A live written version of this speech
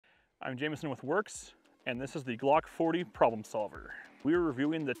I'm Jamison with Werkz, and this is the Glock 40 problem solver. We are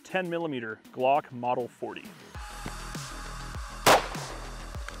reviewing the 10mm Glock Model 40.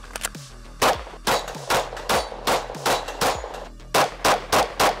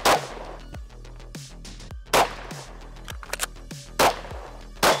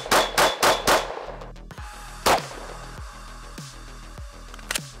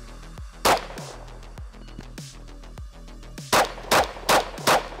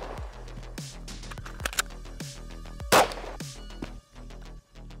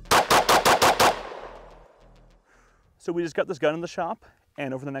 So we just got this gun in the shop,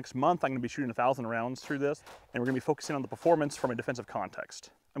 and over the next month, I'm gonna be shooting 1,000 rounds through this, and we're gonna be focusing on the performance from a defensive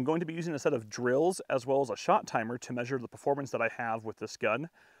context. I'm going to be using a set of drills as well as a shot timer to measure the performance that I have with this gun.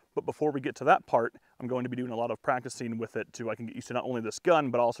 But before we get to that part, I'm going to be doing a lot of practicing with it so I can get used to not only this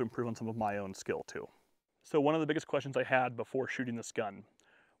gun, but also improve on some of my own skill too. So one of the biggest questions I had before shooting this gun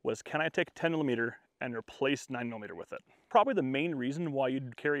was, can I take 10mm and replace 9mm with it? Probably the main reason why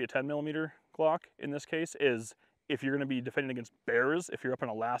you'd carry a 10mm Glock in this case is if you're going to be defending against bears. If you're up in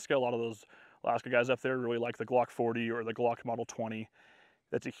Alaska, a lot of those Alaska guys up there really like the Glock 40 or the Glock Model 20.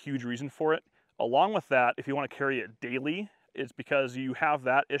 That's a huge reason for it. Along with that, if you want to carry it daily, it's because you have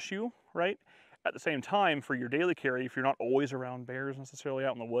that issue, right? At the same time, for your daily carry, if you're not always around bears necessarily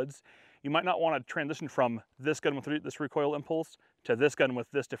out in the woods, you might not want to transition from this gun with this recoil impulse to this gun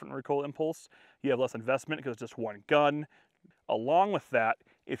with this different recoil impulse. You have less investment because it's just one gun. Along with that,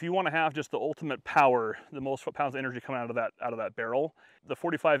 if you want to have just the ultimate power, the most pounds of energy coming out of that barrel, the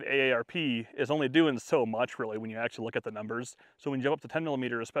 45 AARP is only doing so much really when you actually look at the numbers. So when you jump up to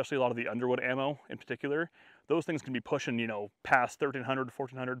 10mm, especially a lot of the Underwood ammo in particular, those things can be pushing, you know, past 1,300,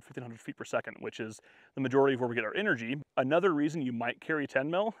 1,400, 1,500 feet per second, which is the majority of where we get our energy. Another reason you might carry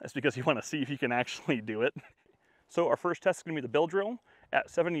 10mm is because you want to see if you can actually do it. So our first test is going to be the bill drill. At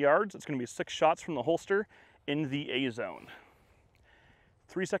 70 yards, it's going to be 6 shots from the holster in the A zone.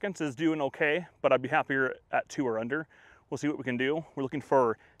 3 seconds is doing okay, but I'd be happier at 2 or under. We'll see what we can do. We're looking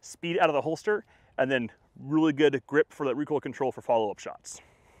for speed out of the holster and then really good grip for that recoil control for follow-up shots.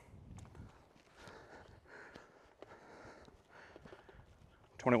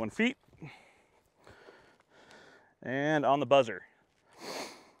 "21 feet. And on the buzzer.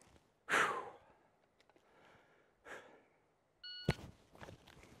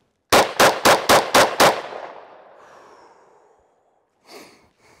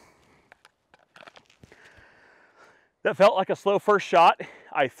 That felt like a slow first shot.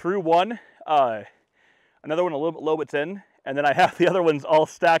 I threw one, another one a little bit low but in, and then I have the other ones all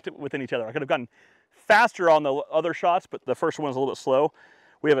stacked within each other. I could have gone faster on the other shots, but the first one was a little bit slow.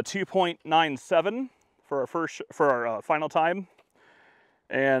 We have a 2.97 for our final time,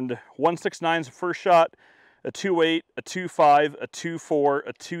 and 169's the first shot, a 2.8, a 2.5, a 2.4,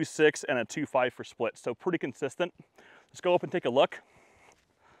 a 2.6, and a 2.5 for split. So pretty consistent. Let's go up and take a look.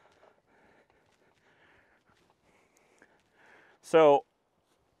 So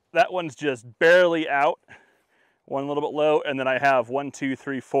that one's just barely out, one a little bit low, and then I have 1, 2,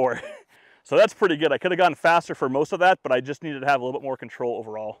 3, 4. So that's pretty good. I could have gone faster for most of that, but I just needed to have a little bit more control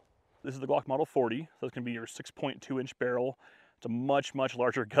overall. This is the Glock Model 40, so it's going to be your 6.2-inch barrel. It's a much, much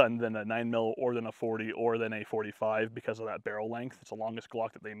larger gun than a 9mm or than a 40 or than a 45 because of that barrel length. It's the longest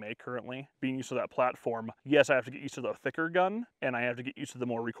Glock that they make currently. Being used to that platform, yes, I have to get used to the thicker gun and I have to get used to the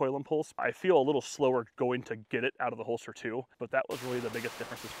more recoil impulse. I feel a little slower going to get it out of the holster too, but that was really the biggest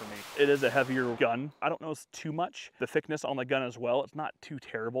differences for me. It is a heavier gun. I don't notice too much. The thickness on the gun as well, it's not too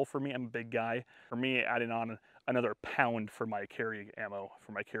terrible for me. I'm a big guy. For me, adding on another pound for my carry ammo,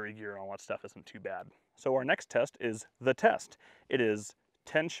 for my carry gear and all that stuff isn't too bad. So our next test is the test. It is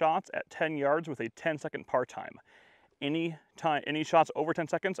 10 shots at 10 yards with a 10-second par time. Any shots over 10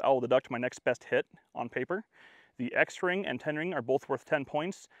 seconds, I will deduct my next best hit on paper. The X ring and 10 ring are both worth 10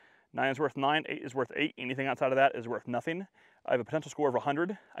 points. 9 is worth 9, 8 is worth 8. Anything outside of that is worth nothing. I have a potential score of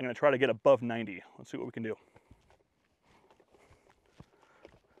 100. I'm gonna try to get above 90. Let's see what we can do.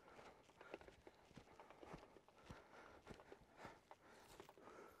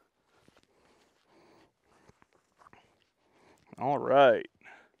 All right,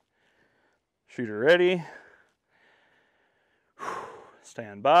 shooter ready,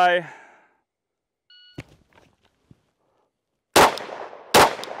 stand by.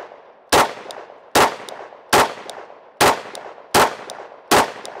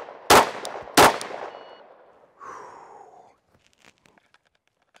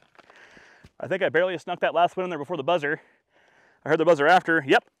 I think I barely snuck that last one in there before the buzzer. I heard the buzzer after.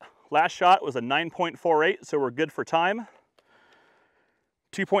 Yep, last shot was a 9.48, so we're good for time.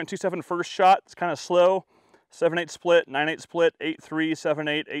 2.27 first shot, it's kind of slow. 7/8 split, 9/8 split, 8/3,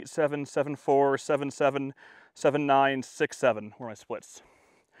 7/8, 8/7, 7/4, 7/7, 7/9, 6/7 were my splits.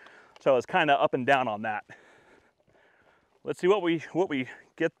 So I was kind of up and down on that. Let's see what we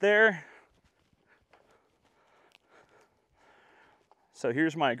get there. So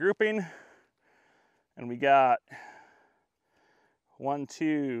here's my grouping, and we got 1,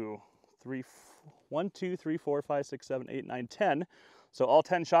 2, 3, 4, 5, 6, 7, 8, 9, 10. So all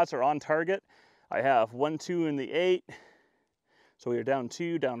 10 shots are on target. I have 1, 2 in the 8. So we are down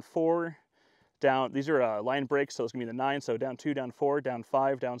 2, down 4, down. These are line breaks, so it's gonna be the 9. So down 2, down 4, down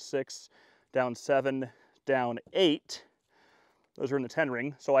 5, down 6, down 7, down 8. Those are in the 10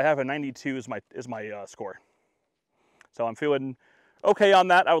 ring. So I have a 92 is my score. So I'm feeling okay on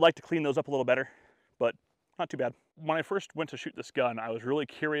that. I would like to clean those up a little better, but not too bad. When I first went to shoot this gun, I was really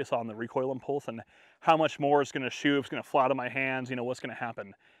curious on the recoil impulse and how much more it's going to shoot, if it's going to fly out of my hands, you know, what's going to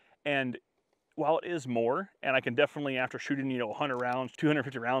happen. And while it is more, and I can definitely, after shooting, you know, 100 rounds,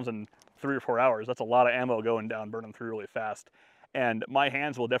 250 rounds in 3 or 4 hours, that's a lot of ammo going down, burning through really fast. And my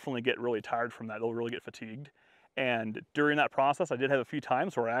hands will definitely get really tired from that. They'll really get fatigued. And during that process, I did have a few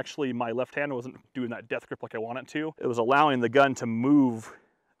times where actually my left hand wasn't doing that death grip like I want it to. It was allowing the gun to move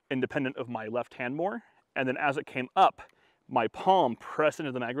independent of my left hand more. And then as it came up, my palm pressed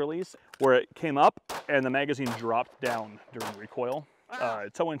into the mag release where it came up and the magazine dropped down during recoil.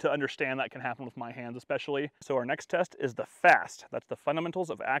 Someone to understand that can happen with my hands especially. So our next test is the FAST. That's the Fundamentals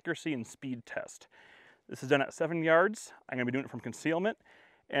of Accuracy and Speed test. This is done at 7 yards. I'm gonna be doing it from concealment.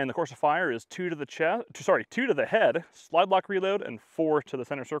 And the course of fire is 2 to the head, slide lock reload, and 4 to the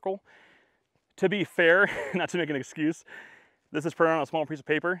center circle. To be fair, not to make an excuse, this is printed on a small piece of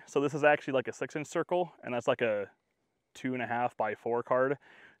paper. So this is actually like a 6-inch circle, and that's like a 2.5 by 4 card.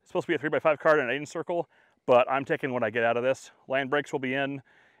 It's supposed to be a 3 by 5 card and an 8-inch circle, but I'm taking what I get out of this. Line breaks will be in,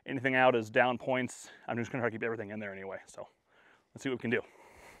 anything out is down points. I'm just gonna try to keep everything in there anyway. So let's see what we can do.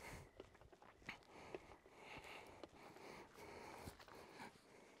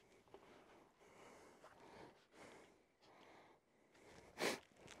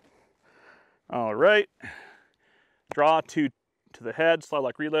 All right, draw 2 to the head, slide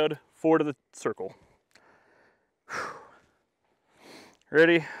lock reload, 4 to the circle.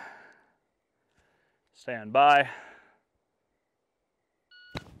 Ready, stand by.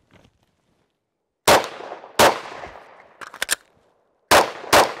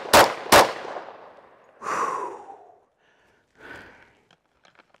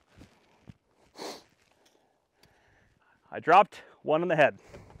 I dropped 1 in the head.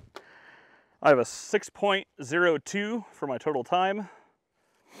 I have a 6.02 for my total time.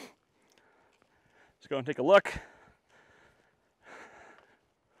 Let's go and take a look.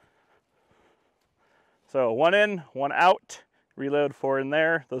 So 1 in, 1 out, reload, 4 in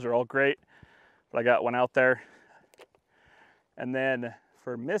there. Those are all great, but I got 1 out there. And then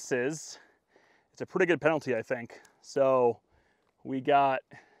for misses, it's a pretty good penalty, I think. So we got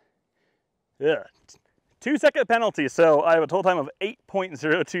 2-second penalty, so I have a total time of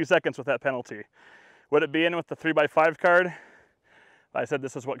 8.02 seconds with that penalty. Would it be in with the 3 by 5 card? I said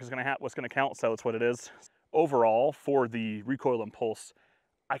this is what's gonna count, so it's what it is. Overall, for the recoil impulse,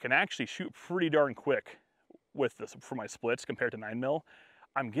 I can actually shoot pretty darn quick with this for my splits compared to 9mm.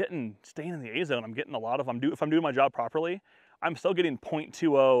 I'm staying in the A zone. I'm getting a lot of if I'm doing my job properly, I'm still getting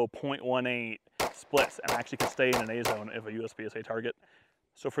 0.20, 0.18 splits, and I actually can stay in an A zone of a USPSA target.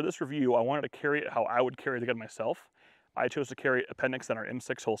 So for this review, I wanted to carry it how I would carry the gun myself. I chose to carry appendix in our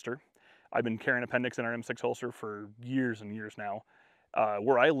M6 holster. I've been carrying appendix in our M6 holster for years and years now.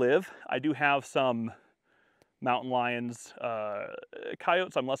 Where I live, I do have some mountain lions,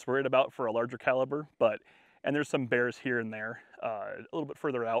 coyotes I'm less worried about for a larger caliber, and there's some bears here and there, a little bit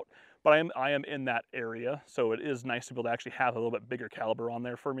further out, but I am in that area, so it is nice to be able to actually have a little bit bigger caliber on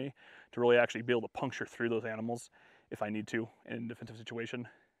there for me to really actually be able to puncture through those animals if I need to in a defensive situation.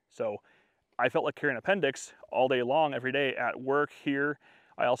 So I felt like carrying appendix all day long, every day at work here.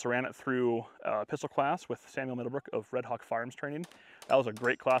 I also ran it through pistol class with Samuel Middlebrook of Red Hawk Firearms Training. That was a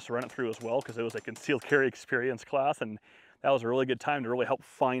great class to run it through as well because it was a concealed carry experience class, and that was a really good time to really help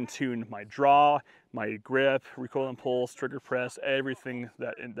fine-tune my draw, my grip, recoil impulse, trigger press, everything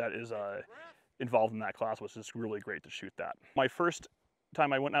that is involved in that class was just really great to shoot that. My first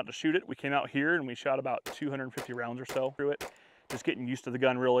time I went out to shoot it, we came out here and we shot about 250 rounds or so through it. Just getting used to the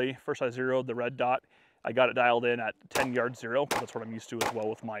gun really. First I zeroed the red dot. I got it dialed in at 10 yard zero. That's what I'm used to as well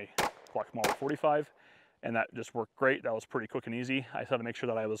with my Glock Model 45. And that just worked great. That was pretty quick and easy. I just had to make sure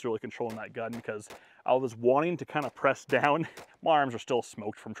that I was really controlling that gun because I was wanting to kind of press down. My arms are still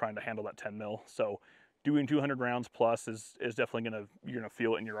smoked from trying to handle that 10mm. So doing 200 rounds plus is definitely you're gonna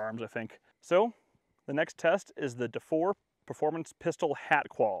feel it in your arms, I think. So The next test is the DeFore Performance Pistol Hat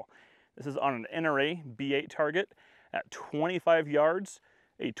Qual. This is on an NRA B8 target at 25 yards,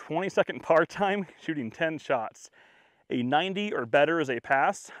 a 20-second par time, shooting 10 shots. A 90 or better is a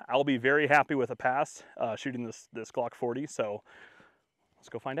pass. I'll be very happy with a pass shooting this Glock 40, so let's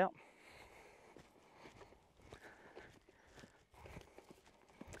go find out.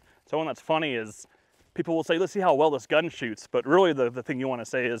 So one that's funny is people will say, let's see how well this gun shoots, but really the thing you want to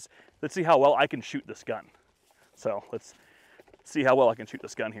say is, let's see how well I can shoot this gun. So let's see how well I can shoot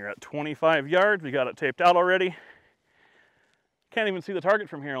this gun here. At 25 yards, we got it taped out already. Can't even see the target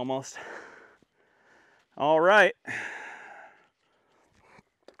from here almost. All right.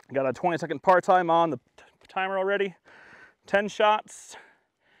 Got a 20-second par time on the timer already. 10 shots,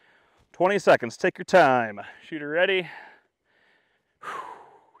 20 seconds. Take your time. Shooter ready.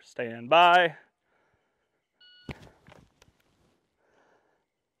 Stand by.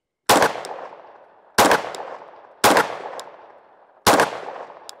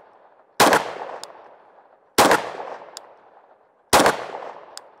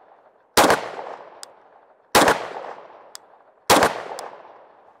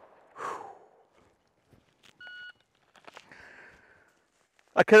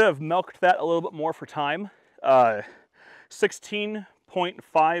 I could have milked that a little bit more for time.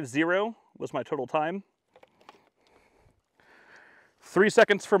 16.50 was my total time. 3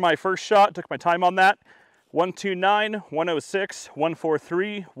 seconds for my first shot, took my time on that. 129, 106,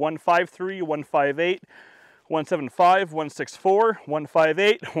 143, 153, 158, 175, 164,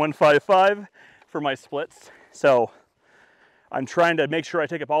 158, 155 for my splits. So I'm trying to make sure I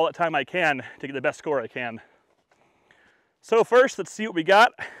take up all that time I can to get the best score I can. So first, let's see what we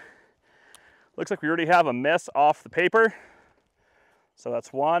got. Looks like we already have a miss off the paper. So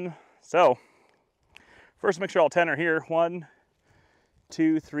that's one. So first, make sure all 10 are here. 1,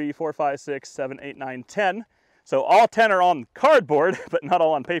 2, 3, 4, 5, 6, 7, 8, 9, 10. So all 10 are on cardboard, but not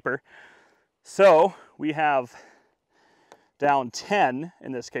all on paper. So we have down 10,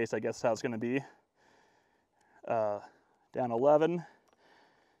 in this case, I guess how it's going to be. Down 11,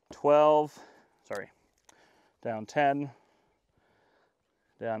 12, sorry, down 10,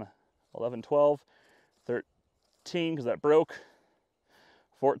 down 11, 12, 13, because that broke,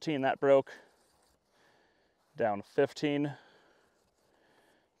 14, that broke, down 15,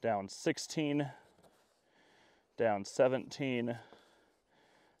 down 16, down 17,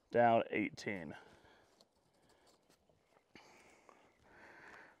 down 18.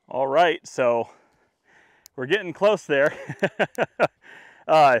 All right, so we're getting close there.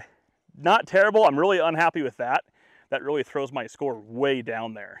 Not terrible. I'm really unhappy with that. That really throws my score way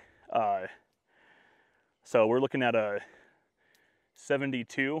down there. So we're looking at a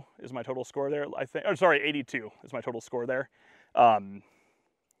 72 is my total score there, I think. Oh, sorry, 82 is my total score there.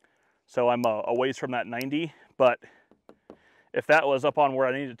 So I'm a ways from that 90, but if that was up on where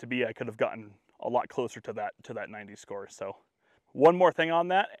I needed it to be, I could have gotten a lot closer to that 90 score. So one more thing on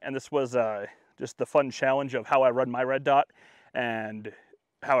that, and this was just the fun challenge of how I run my red dot and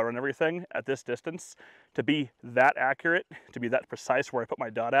how I run everything at this distance. To be that accurate, to be that precise where I put my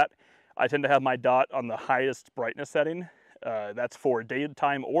dot at, I tend to have my dot on the highest brightness setting. That's for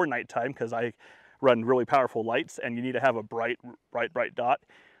daytime or nighttime, because I run really powerful lights and you need to have a bright dot.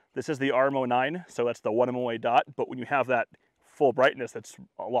 This is the RM09, so that's the 1 MOA dot, but when you have that full brightness, that's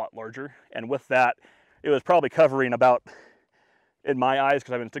a lot larger. And with that, it was probably covering about, in my eyes,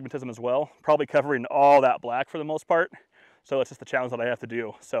 because I'm in astigmatism as well, probably covering all that black for the most part. So it's just the challenge that I have to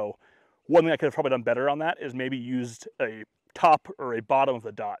do. So one thing I could have probably done better on that is maybe used a top or a bottom of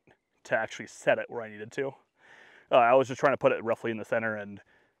the dot to actually set it where I needed to. I was just trying to put it roughly in the center and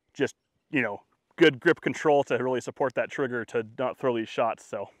just, you know, good grip control to really support that trigger to not throw these shots.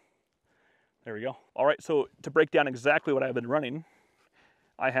 So there we go. All right, so to break down exactly what I've been running,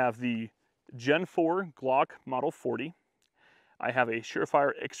 I have the Gen 4 Glock Model 40. I have a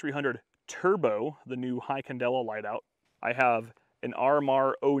Surefire X300 Turbo, the new high candela light out. I have an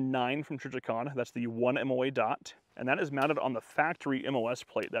RMR 09 from Trijicon. That's the 1 MOA dot, and that is mounted on the factory MOS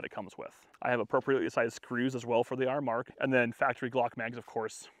plate that it comes with. I have appropriately sized screws as well for the RMR, and then factory Glock mags, of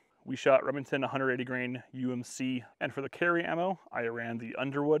course. We shot Remington 180 grain UMC, and for the carry ammo, I ran the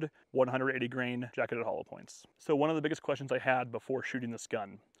Underwood 180 grain jacketed hollow points. So one of the biggest questions I had before shooting this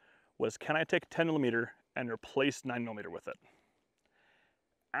gun was, can I take 10mm and replace 9mm with it?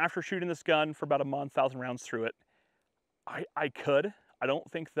 After shooting this gun for about a month, 1,000 rounds through it, I could. I don't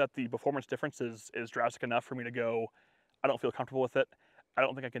think that the performance difference is drastic enough for me to go, I don't feel comfortable with it. I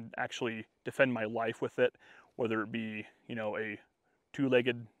don't think I can actually defend my life with it, whether it be, you know, a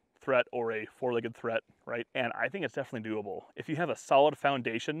two-legged threat or a four-legged threat, right? And I think it's definitely doable. If you have a solid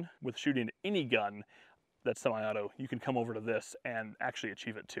foundation with shooting any gun that's semi-auto, you can come over to this and actually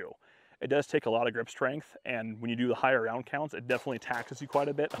achieve it too. It does take a lot of grip strength, and when you do the higher round counts, it definitely taxes you quite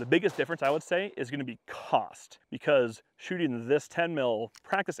a bit. The biggest difference, I would say, is gonna be cost, because shooting this 10mm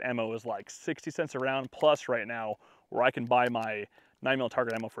practice ammo is like 60 cents a round plus right now, where I can buy my 9mm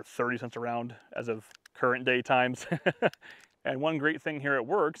target ammo for 30 cents a round as of current day times. And one great thing here at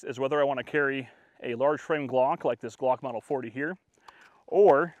Werkz is whether I wanna carry a large frame Glock like this Glock Model 40 here,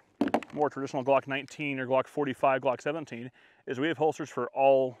 or more traditional Glock 19 or Glock 45, Glock 17, is we have holsters for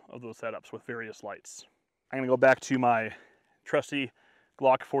all of those setups with various lights. I'm gonna go back to my trusty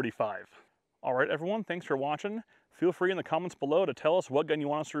Glock 45. All right, everyone, thanks for watching. Feel free in the comments below to tell us what gun you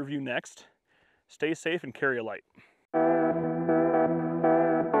want us to review next. Stay safe and carry a light.